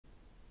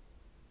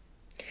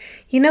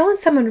You know when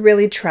someone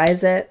really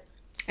tries it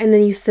and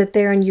then you sit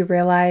there and you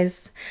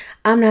realize,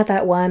 I'm not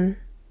that one?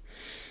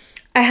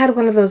 I had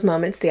one of those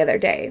moments the other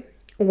day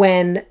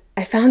when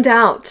I found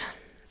out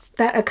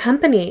that a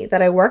company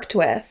that I worked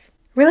with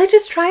really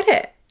just tried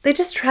it. They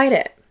just tried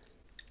it.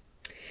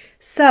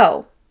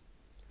 So,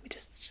 let me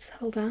just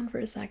settle down for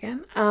a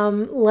second.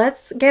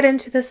 Let's get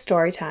into the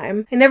story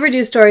time. I never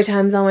do story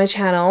times on my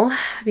channel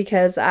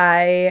because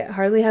I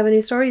hardly have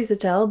any stories to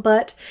tell,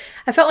 but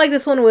I felt like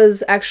this one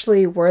was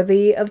actually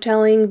worthy of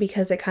telling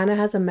because it kind of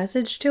has a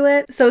message to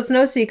it. So it's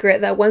no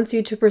secret that once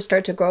YouTubers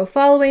start to grow a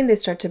following, they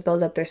start to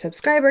build up their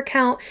subscriber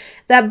count,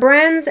 that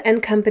brands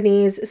and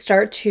companies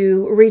start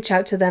to reach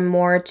out to them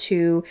more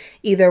to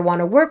either want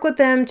to work with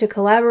them, to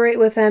collaborate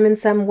with them in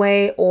some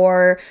way,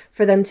 or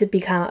for them to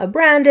become a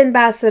brand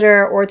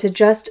ambassador, or to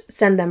just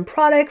send them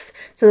products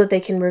so that they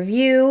can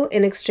review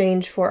in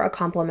exchange for a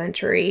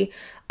complimentary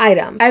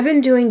item. I've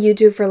been doing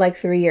YouTube for like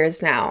 3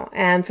 years now,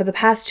 and for the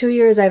past 2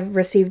 years I've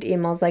received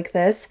emails like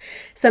this,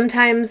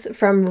 sometimes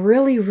from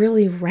really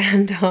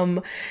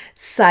random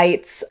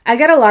sites. I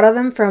get a lot of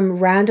them from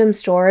random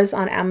stores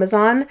on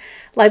Amazon.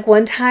 Like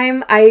one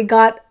time I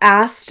got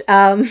asked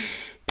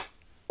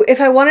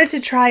if I wanted to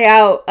try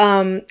out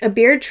a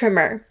beard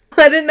trimmer.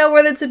 I didn't know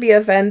whether to be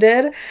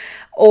offended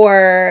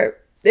or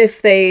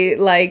if they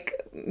like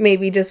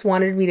maybe just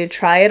wanted me to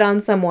try it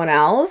on someone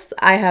else.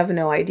 I have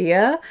no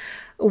idea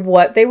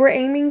what they were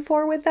aiming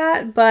for with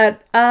that,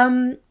 but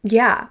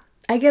yeah,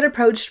 I get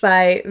approached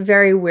by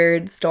very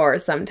weird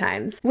stores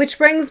sometimes. Which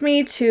brings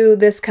me to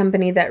this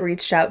company that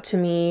reached out to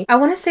me, I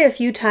want to say a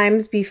few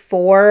times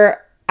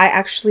before I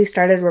actually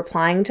started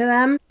replying to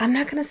them. I'm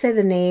not gonna say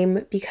the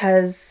name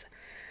because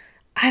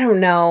I don't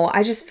know,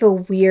 I just feel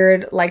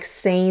weird like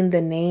saying the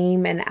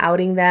name and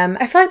outing them.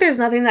 I feel like there's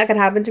nothing that could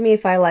happen to me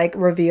if I like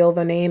reveal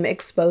the name,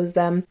 expose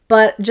them.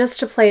 But just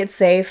to play it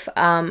safe,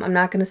 I'm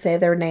not gonna say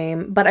their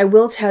name, but I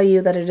will tell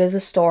you that it is a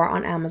store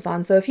on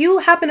Amazon. So if you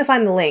happen to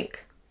find the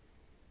link,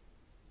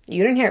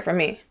 you didn't hear it from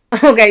me.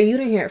 Okay, you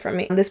didn't hear it from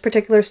me. This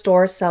particular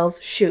store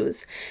sells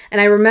shoes. And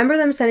I remember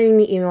them sending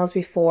me emails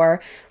before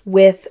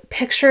with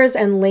pictures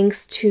and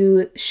links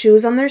to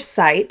shoes on their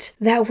site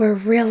that were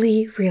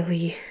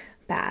really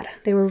bad.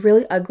 They were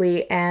really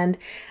ugly, and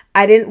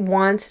I didn't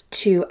want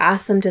to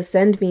ask them to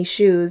send me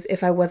shoes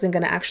if I wasn't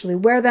going to actually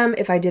wear them,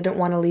 if I didn't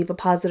want to leave a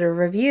positive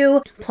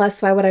review.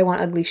 Plus, why would I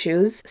want ugly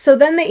shoes? So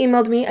then they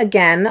emailed me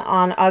again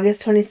on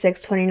August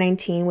 26,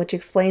 2019, which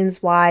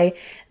explains why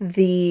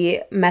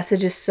the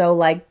message is so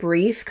like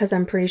brief, because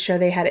I'm pretty sure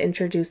they had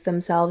introduced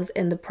themselves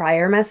in the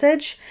prior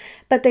message.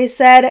 But they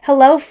said,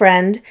 "Hello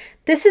friend,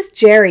 this is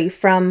Jerry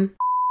from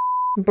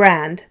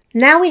brand.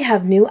 Now we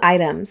have new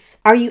items.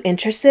 Are you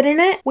interested in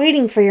it?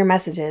 Waiting for your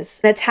messages."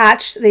 And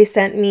attached, they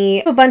sent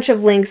me a bunch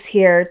of links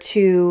here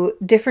to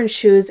different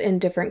shoes in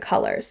different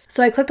colors.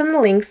 So I clicked on the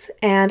links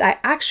and I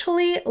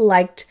actually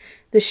liked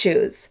the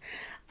shoes.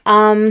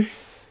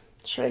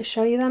 Should I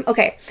show you them?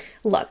 Okay,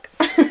 look.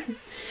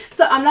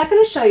 So I'm not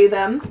going to show you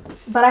them,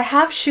 but I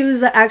have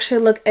shoes that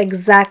actually look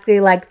exactly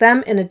like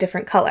them in a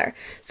different color.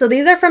 So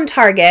these are from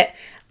Target.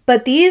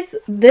 But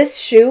this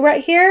shoe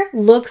right here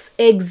looks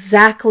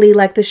exactly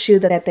like the shoe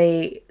that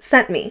they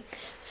sent me.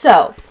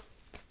 So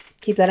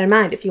keep that in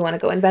mind if you want to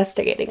go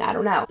investigating. I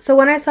don't know. So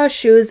when I saw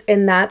shoes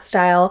in that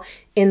style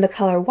in the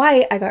color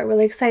white, I got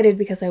really excited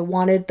because I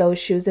wanted those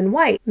shoes in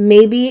white.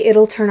 Maybe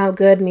it'll turn out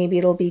good. Maybe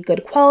it'll be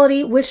good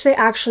quality, which they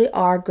actually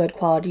are good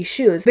quality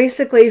shoes.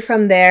 Basically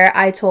from there,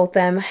 I told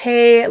them,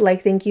 hey,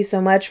 like, thank you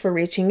so much for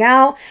reaching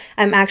out.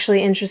 I'm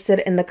actually interested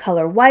in the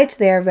color white.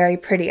 They are very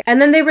pretty.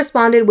 And then they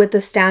responded with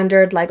the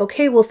standard, like,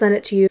 okay, we'll send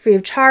it to you free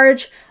of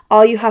charge.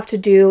 All you have to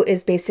do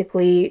is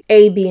basically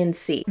A, B, and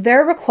C.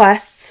 Their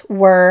requests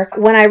were,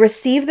 when I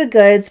receive the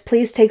goods,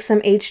 please take some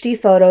HD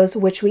photos,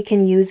 which we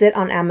can use it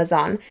on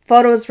Amazon.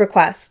 Photos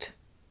request.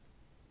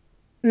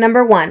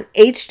 Number 1,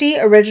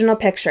 HD original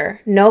picture.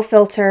 No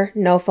filter,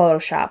 no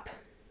Photoshop.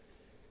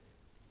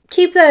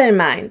 Keep that in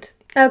mind,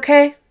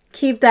 okay?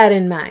 Keep that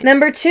in mind.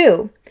 Number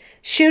 2,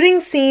 shooting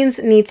scenes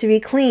need to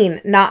be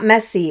clean, not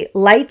messy.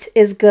 Light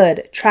is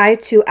good. Try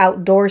to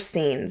outdoor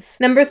scenes.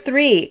 Number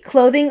 3,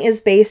 clothing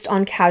is based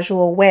on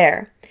casual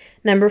wear.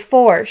 Number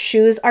 4,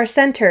 shoes are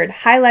centered,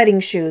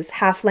 highlighting shoes,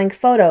 half-length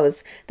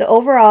photos. The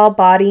overall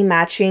body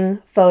matching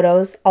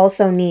photos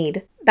also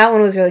need. That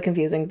one was really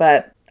confusing,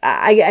 but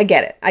I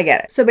get it. I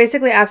get it. So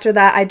basically after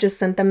that, I just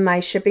sent them my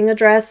shipping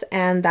address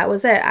and that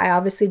was it. I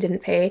obviously didn't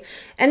pay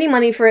any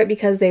money for it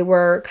because they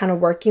were kind of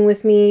working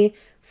with me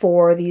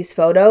for these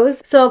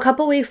photos. So a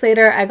couple weeks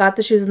later, I got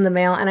the shoes in the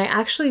mail and I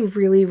actually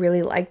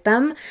really like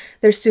them.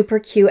 They're super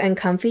cute and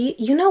comfy.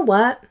 You know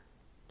what?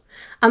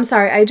 I'm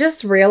sorry, I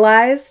just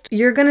realized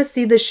you're gonna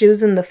see the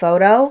shoes in the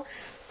photo.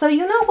 So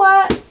you know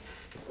what?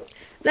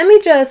 Let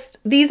me just,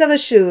 these are the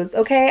shoes,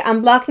 okay?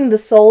 I'm blocking the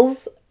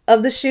soles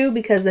of the shoe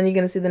because then you're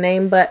going to see the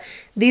name. But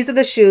these are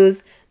the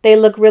shoes. They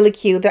look really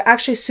cute. They're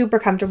actually super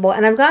comfortable.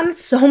 And I've gotten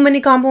so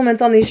many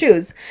compliments on these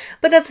shoes.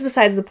 But that's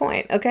besides the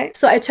point, okay?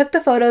 So I took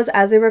the photos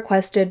as they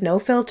requested. No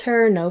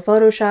filter, no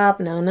Photoshop,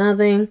 no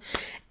nothing.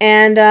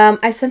 And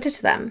I sent it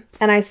to them.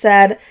 And I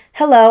said,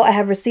 hello, I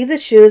have received the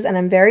shoes and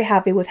I'm very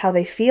happy with how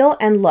they feel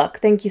and look.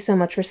 Thank you so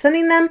much for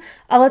sending them.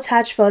 I'll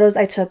attach photos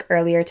I took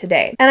earlier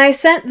today. And I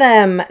sent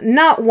them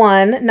not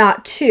 1,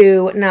 not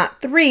 2, not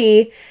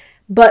 3,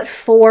 but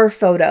 4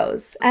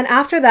 photos. And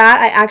after that,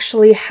 I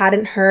actually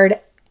hadn't heard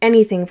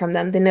anything from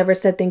them. They never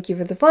said thank you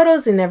for the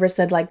photos. They never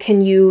said like,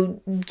 can you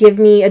give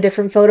me a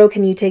different photo?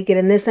 Can you take it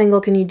in this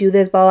angle? Can you do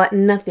this? Blah, blah.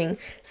 Nothing.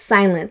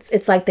 Silence.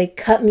 It's like they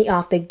cut me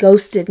off. They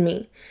ghosted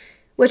me,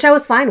 which I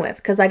was fine with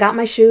because I got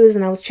my shoes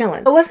and I was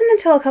chilling. It wasn't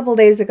until a couple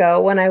days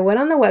ago when I went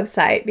on the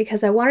website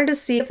because I wanted to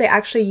see if they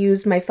actually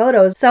used my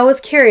photos. So I was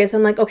curious.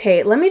 I'm like,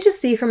 okay, let me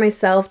just see for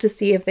myself to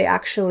see if they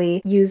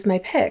actually used my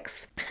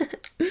pics.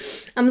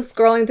 I'm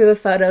scrolling through the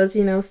photos,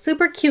 you know,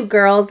 super cute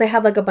girls. They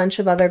have like a bunch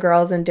of other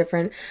girls in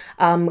different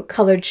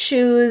colored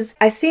shoes.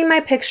 I see my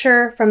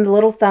picture from the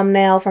little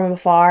thumbnail from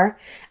afar.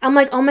 I'm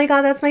like, oh my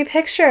God, that's my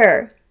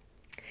picture.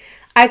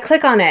 I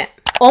click on it.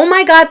 Oh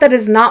my God, that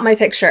is not my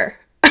picture.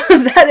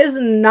 That is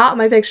not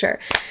my picture.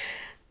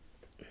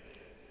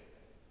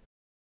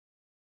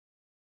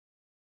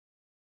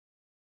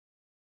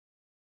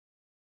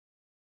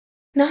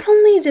 Not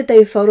only did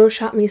they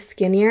Photoshop me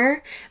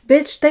skinnier,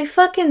 bitch, they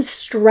fucking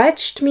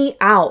stretched me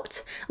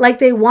out. Like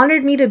they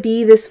wanted me to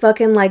be this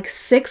fucking like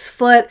 6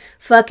 foot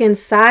fucking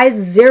size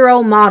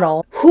 0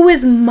 model who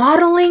is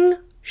modeling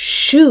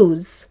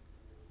shoes.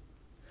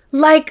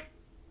 Like,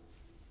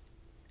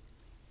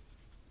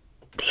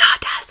 the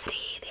audacity.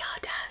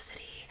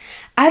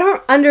 I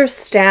don't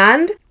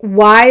understand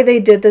why they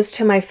did this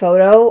to my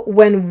photo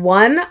when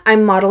 1,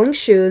 I'm modeling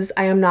shoes.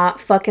 I am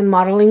not fucking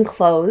modeling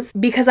clothes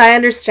because I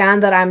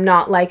understand that I'm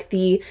not like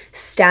the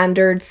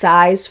standard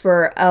size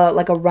for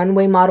like a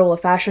runway model, a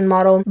fashion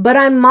model, but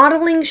I'm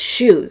modeling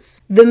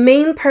shoes. The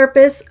main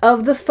purpose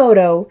of the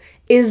photo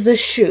is the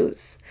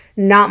shoes,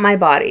 not my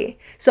body.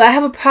 So I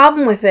have a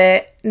problem with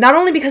it, not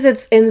only because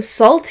it's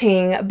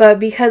insulting, but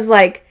because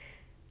like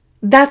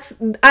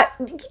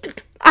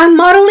I'm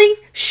modeling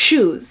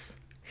shoes.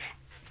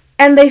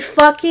 And they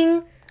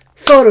fucking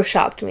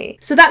Photoshopped me.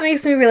 So that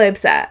makes me really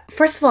upset.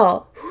 First of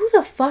all, who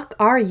the fuck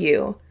are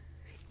you?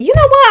 You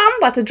know what? I'm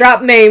about to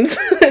drop names.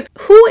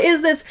 Who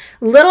is this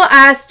little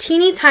ass,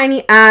 teeny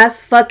tiny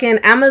ass fucking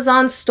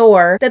Amazon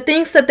store that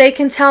thinks that they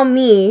can tell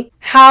me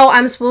how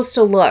I'm supposed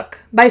to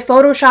look by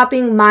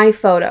Photoshopping my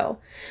photo?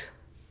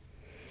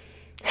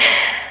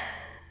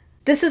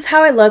 This is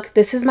how I look.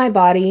 This is my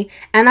body.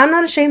 And I'm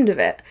not ashamed of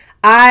it.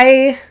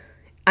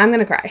 I'm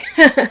gonna cry.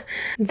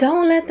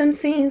 Don't let them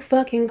see you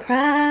fucking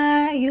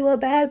cry. You a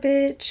bad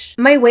bitch.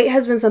 My weight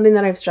has been something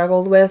that I've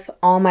struggled with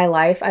all my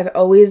life. I've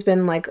always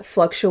been like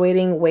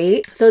fluctuating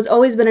weight. So it's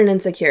always been an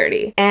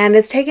insecurity. And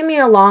it's taken me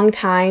a long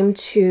time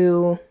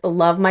to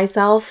love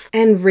myself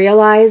and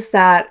realize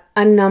that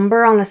a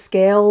number on a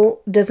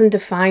scale doesn't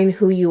define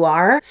who you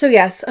are. So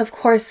yes, of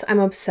course I'm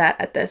upset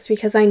at this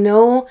because I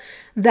know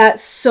that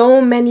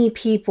so many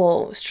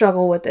people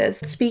struggle with this.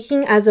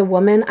 Speaking as a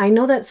woman, I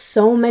know that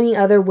so many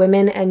other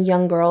women and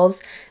young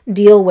girls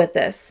deal with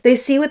this. They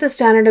see what the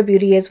standard of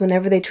beauty is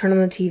whenever they turn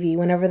on the TV,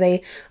 whenever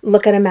they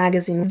look at a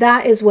magazine.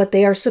 That is what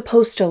they are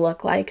supposed to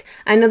look like.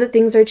 I know that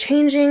things are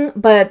changing,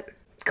 but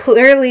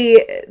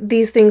clearly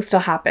these things still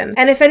happen.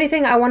 And if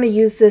anything, I want to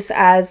use this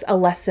as a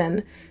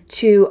lesson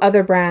to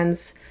other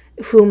brands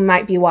who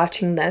might be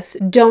watching this.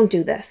 Don't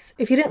do this.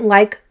 If you didn't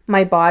like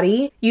my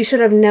body, you should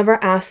have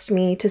never asked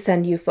me to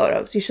send you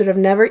photos. You should have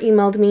never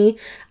emailed me.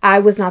 I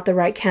was not the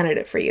right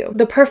candidate for you.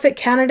 The perfect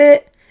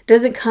candidate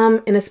doesn't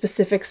come in a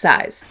specific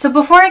size. So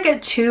before I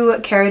get too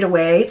carried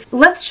away,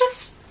 let's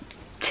just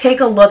take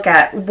a look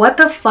at what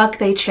the fuck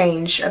they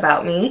changed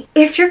about me.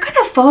 If you're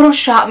gonna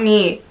Photoshop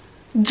me,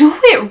 do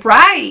it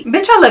right.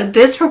 Bitch, I look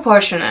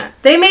disproportionate.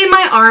 They made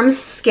my arms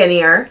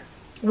skinnier,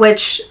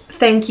 which,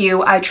 thank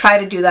you, I try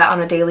to do that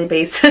on a daily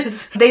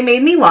basis. They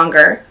made me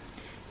longer.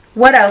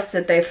 What else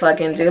did they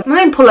fucking do?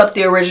 Let me pull up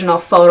the original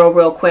photo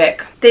real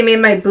quick. They made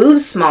my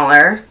boobs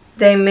smaller.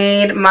 They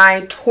made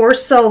my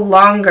torso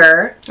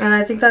longer. And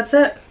I think that's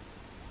it.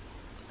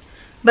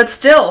 But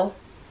still,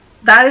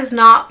 that is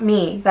not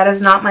me. That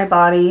is not my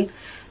body.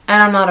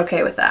 And I'm not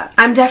okay with that.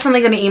 I'm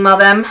definitely going to email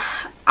them.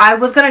 I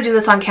was going to do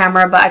this on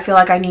camera, but I feel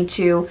like I need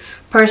to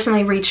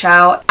personally reach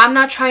out. I'm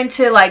not trying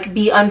to like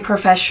be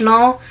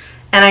unprofessional.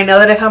 And I know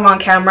that if I'm on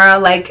camera,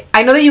 like,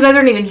 I know that you guys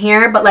aren't even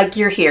here, but like,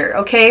 you're here,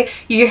 okay?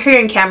 You're here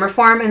in camera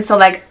form, and so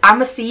like, I'm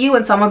gonna see you,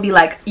 and so I'm gonna be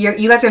like,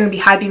 you guys are gonna be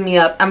hyping me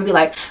up. I'm gonna be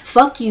like,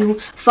 fuck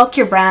you, fuck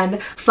your brand,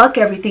 fuck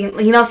everything,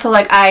 you know? So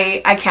like,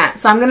 I can't.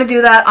 So I'm gonna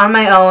do that on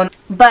my own.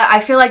 But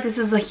I feel like this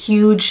is a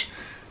huge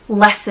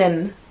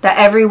lesson that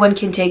everyone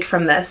can take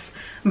from this.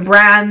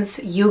 Brands,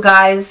 you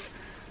guys,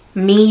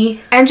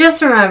 me. And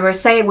just remember,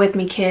 say it with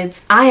me,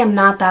 kids, I am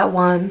not that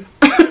one.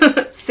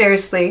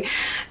 Seriously,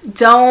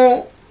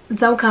 don't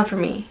don't come for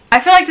me. I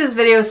feel like this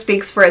video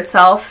speaks for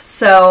itself,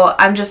 so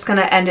I'm just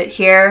gonna end it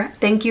here.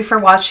 Thank you for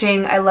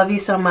watching. I love you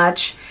so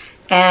much,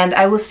 and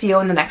I will see you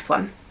in the next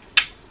one.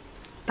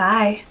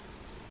 Bye.